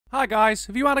Hi guys,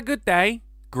 have you had a good day?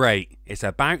 Great, it's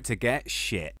about to get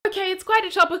shit. Okay, it's quite a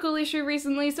topical issue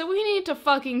recently, so we need to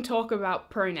fucking talk about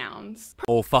pronouns.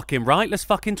 All fucking right, let's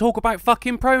fucking talk about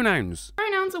fucking pronouns.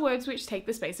 Pronouns are words which take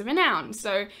the space of a noun,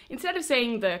 so instead of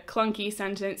saying the clunky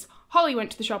sentence, Holly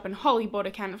went to the shop and Holly bought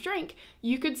a can of drink,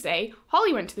 you could say,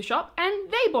 Holly went to the shop and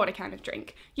they bought a can of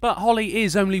drink. But Holly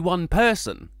is only one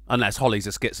person, unless Holly's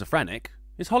a schizophrenic.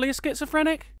 Is Holly a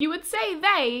schizophrenic? You would say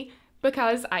they,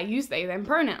 because I use they them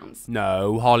pronouns.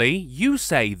 No, Holly, you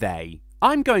say they.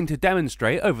 I'm going to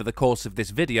demonstrate over the course of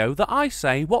this video that I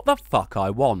say what the fuck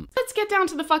I want. Let's get down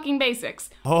to the fucking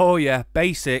basics. Oh yeah,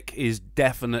 basic is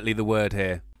definitely the word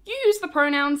here. You use the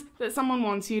pronouns that someone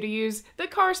wants you to use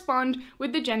that correspond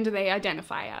with the gender they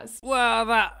identify as. Well,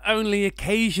 that only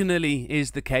occasionally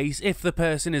is the case if the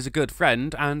person is a good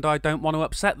friend and I don't want to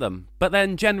upset them. But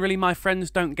then generally my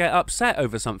friends don't get upset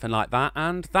over something like that,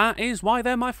 and that is why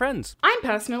they're my friends. I'm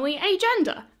personally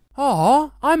agender.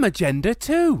 Aw, I'm a gender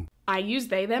too. I use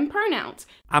they them pronouns.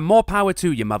 And more power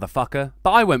to you, motherfucker,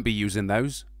 but I won't be using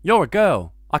those. You're a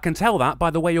girl. I can tell that by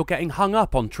the way you're getting hung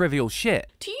up on trivial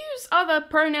shit. To use other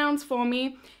pronouns for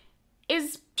me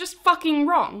is just fucking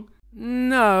wrong.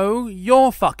 No,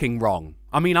 you're fucking wrong.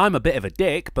 I mean, I'm a bit of a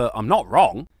dick, but I'm not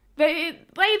wrong. They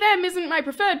them isn't my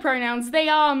preferred pronouns, they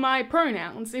are my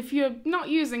pronouns. If you're not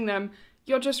using them,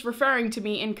 you're just referring to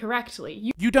me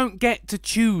incorrectly. You don't get to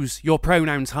choose your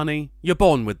pronouns, honey. You're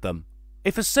born with them.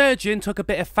 If a surgeon took a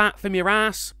bit of fat from your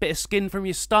ass, bit of skin from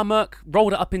your stomach,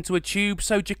 rolled it up into a tube,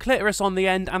 sewed your clitoris on the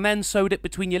end, and then sewed it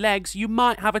between your legs, you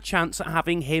might have a chance at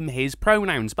having his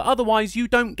pronouns, but otherwise you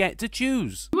don't get to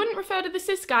choose. You wouldn't refer to the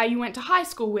cis guy you went to high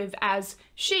school with as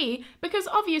she, because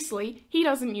obviously he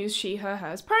doesn't use she, her,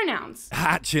 hers pronouns.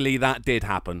 Actually, that did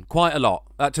happen. Quite a lot.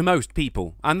 To most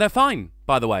people. And they're fine,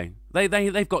 by the way.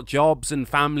 They've got jobs and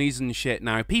families and shit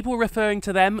now. People referring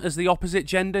to them as the opposite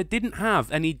gender didn't have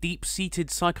any deep-seated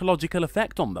psychological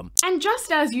effect on them. And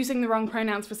just as using the wrong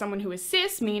pronouns for someone who is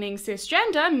cis, meaning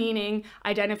cisgender, meaning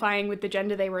identifying with the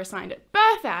gender they were assigned at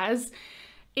birth as,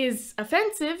 is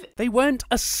offensive. They weren't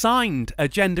assigned a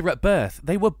gender at birth.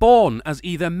 They were born as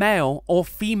either male or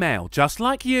female, just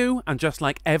like you and just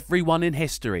like everyone in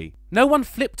history. No one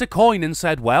flipped a coin and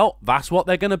said, well, that's what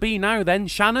they're going to be now then.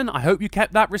 Shannon, I hope you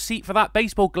kept that receipt for that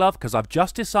baseball glove because I've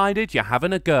just decided you're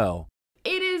having a girl.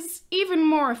 It is even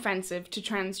more offensive to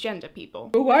transgender people.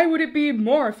 But why would it be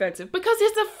more offensive? Because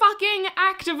it's a fucking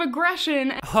act of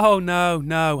aggression. Oh,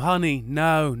 no, honey,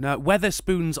 no.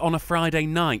 Weatherspoons on a Friday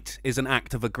night is an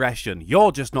act of aggression.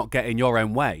 You're just not getting your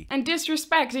own way. And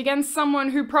disrespect against someone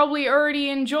who probably already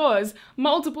endures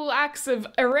multiple acts of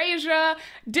erasure,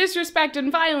 disrespect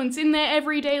and violence in their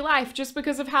everyday life just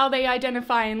because of how they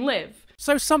identify and live.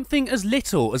 So something as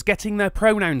little as getting their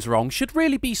pronouns wrong should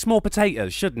really be small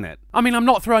potatoes, shouldn't it? I mean, I'm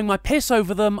not throwing my piss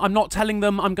over them, I'm not telling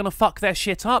them I'm gonna fuck their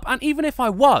shit up, and even if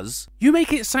I was, you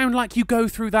make it sound like you go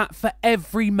through that for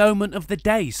every moment of the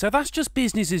day, so that's just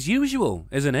business as usual,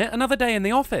 isn't it? Another day in the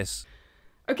office.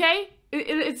 Okay?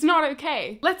 It's not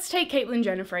okay. Let's take Caitlyn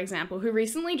Jenner, for example, who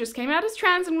recently just came out as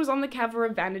trans and was on the cover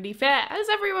of Vanity Fair, as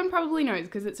everyone probably knows,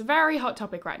 because it's a very hot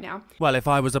topic right now. Well, if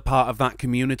I was a part of that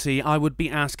community, I would be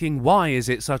asking why is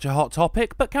it such a hot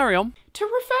topic, but carry on. To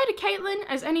refer to Caitlyn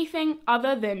as anything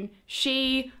other than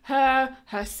she, her,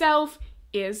 herself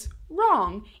is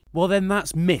wrong. Well then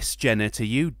that's Miss Jenner to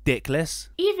you, dickless.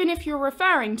 Even if you're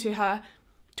referring to her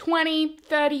 20,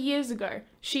 30 years ago,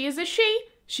 she is a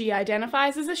she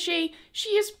identifies as a she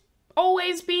has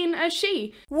always been a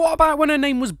she. What about when her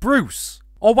name was Bruce?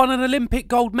 Or won an Olympic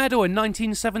gold medal in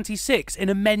 1976 in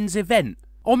a men's event?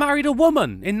 Or married a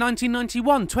woman in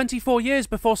 1991, 24 years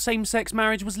before same-sex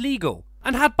marriage was legal?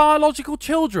 And had biological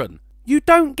children? You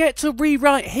don't get to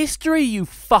rewrite history, you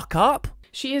fuck up!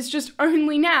 She is just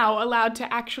only now allowed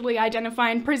to actually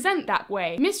identify and present that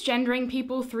way. Misgendering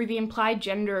people through the implied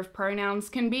gender of pronouns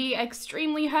can be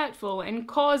extremely hurtful and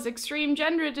cause extreme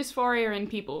gender dysphoria in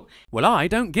people. Well, I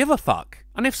don't give a fuck.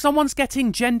 And if someone's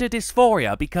getting gender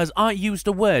dysphoria because I used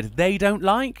a word they don't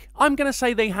like, I'm gonna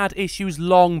say they had issues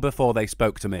long before they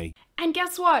spoke to me. And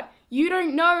guess what? You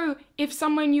don't know if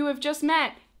someone you have just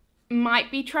met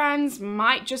might be trans,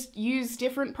 might just use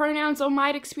different pronouns, or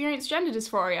might experience gender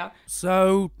dysphoria.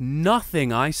 So,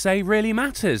 nothing I say really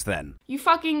matters then? You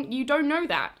don't know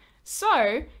that.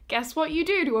 So, guess what you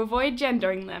do to avoid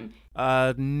gendering them?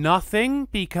 Nothing,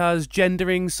 because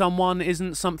gendering someone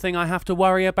isn't something I have to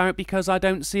worry about because I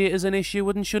don't see it as an issue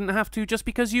and shouldn't have to just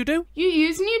because you do? You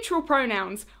use neutral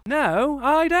pronouns. No,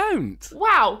 I don't.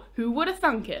 Wow, who would have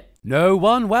thunk it? No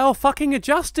one well fucking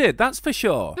adjusted, that's for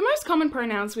sure. The most common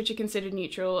pronouns which are considered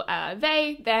neutral are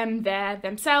they, them, their,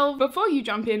 themselves, before you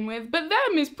jump in with, but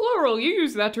them is plural, you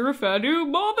use that to refer to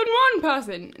more than one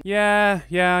person. Yeah,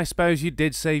 I suppose you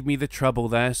did save me the trouble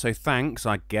there, so thanks,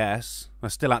 I guess. I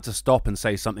still had to stop and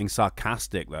say something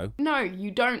sarcastic, though. No,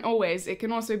 you don't always. It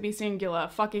can also be singular.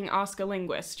 Fucking ask a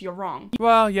linguist. You're wrong.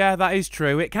 Well, yeah, that is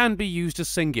true. It can be used as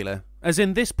singular. As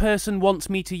in, this person wants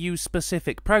me to use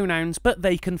specific pronouns, but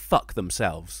they can fuck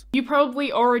themselves. You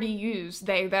probably already use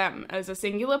they, them as a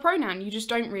singular pronoun. You just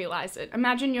don't realise it.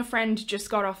 Imagine your friend just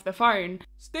got off the phone.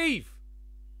 Steve!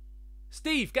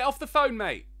 Steve, get off the phone,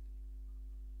 mate!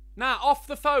 Nah, off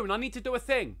the phone. I need to do a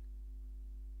thing.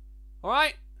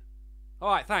 Alright?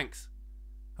 Alright, thanks.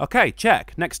 Okay,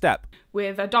 check. Next step.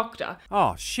 With a doctor.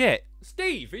 Oh, shit.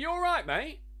 Steve, are you alright,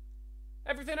 mate?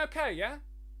 Everything okay, yeah?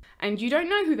 And you don't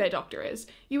know who their doctor is.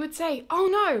 You would say, oh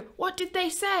no, what did they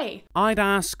say? I'd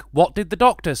ask, what did the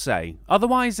doctor say?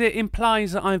 Otherwise it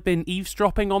implies that I've been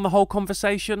eavesdropping on the whole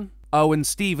conversation. Oh, and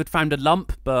Steve had found a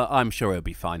lump, but I'm sure he'll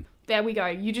be fine. There we go,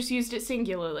 you just used it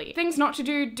singularly. Things not to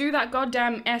do that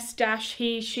goddamn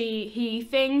s-he, she, he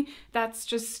thing. That's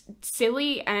just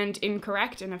silly and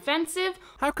incorrect and offensive.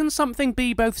 How can something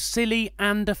be both silly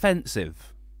and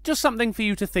offensive? Just something for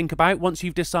you to think about once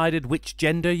you've decided which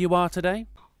gender you are today.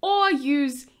 Or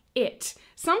use it.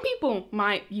 Some people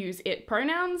might use it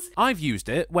pronouns. I've used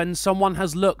it when someone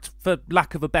has looked, for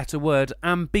lack of a better word,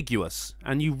 ambiguous,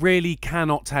 and you really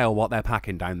cannot tell what they're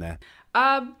packing down there.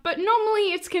 But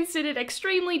normally it's considered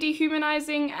extremely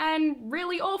dehumanizing and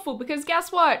really awful because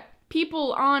guess what?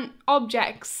 People aren't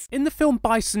objects. In the film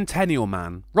Bicentennial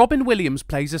Man, Robin Williams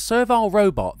plays a servile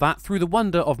robot that, through the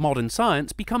wonder of modern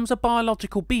science, becomes a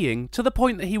biological being to the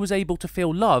point that he was able to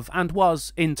feel love and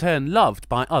was, in turn, loved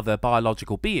by other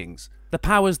biological beings. The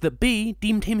powers that be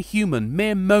deemed him human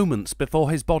mere moments before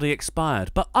his body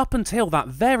expired, but up until that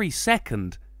very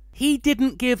second, he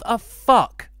didn't give a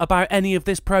fuck about any of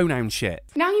this pronoun shit.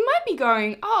 Now you might be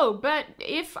going, oh, but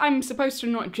if I'm supposed to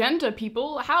not gender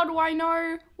people, how do I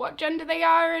know what gender they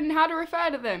are and how to refer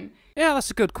to them? Yeah,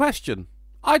 that's a good question.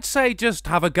 I'd say just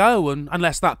have a go, and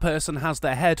unless that person has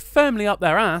their head firmly up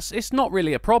their ass, it's not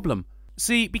really a problem.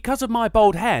 See, because of my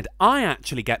bald head, I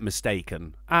actually get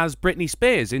mistaken as Britney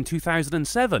Spears in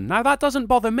 2007. Now that doesn't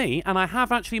bother me, and I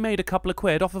have actually made a couple of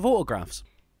quid off of autographs.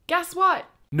 Guess what?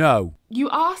 No. You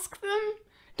ask them?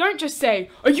 Don't just say,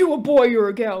 are you a boy or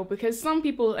a girl? Because some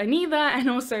people are neither, and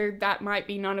also that might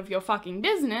be none of your fucking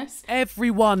business.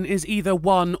 Everyone is either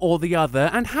one or the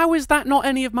other, and how is that not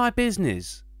any of my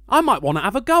business? I might want to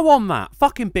have a go on that.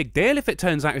 Fucking big deal if it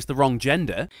turns out it's the wrong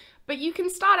gender. But you can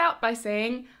start out by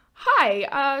saying,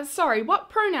 hi, sorry, what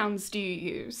pronouns do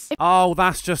you use? Oh,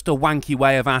 that's just a wanky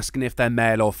way of asking if they're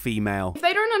male or female. If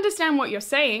they don't understand what you're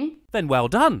saying, then well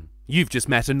done. You've just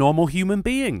met a normal human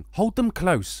being. Hold them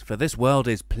close, for this world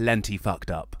is plenty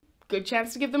fucked up. Good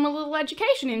chance to give them a little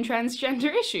education in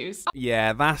transgender issues.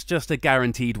 Yeah, that's just a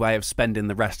guaranteed way of spending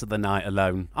the rest of the night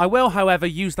alone. I will, however,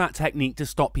 use that technique to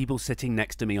stop people sitting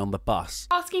next to me on the bus.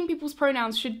 Asking people's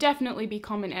pronouns should definitely be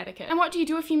common etiquette. And what do you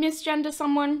do if you misgender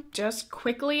someone? Just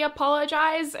quickly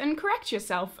apologize and correct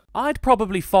yourself. I'd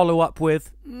probably follow up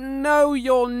with, no,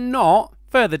 you're not.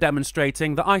 Further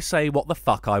demonstrating that I say what the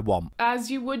fuck I want. As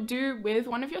you would do with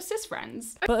one of your cis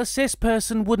friends. But a cis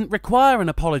person wouldn't require an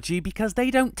apology because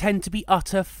they don't tend to be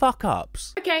utter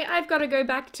fuck-ups. Okay, I've got to go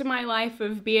back to my life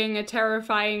of being a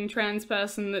terrifying trans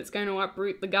person that's going to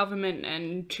uproot the government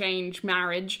and change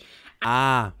marriage.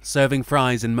 Ah, serving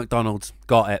fries in McDonald's.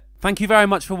 Got it. Thank you very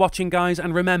much for watching, guys,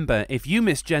 and remember, if you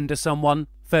misgender someone,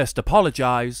 first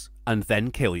apologise and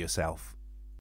then kill yourself.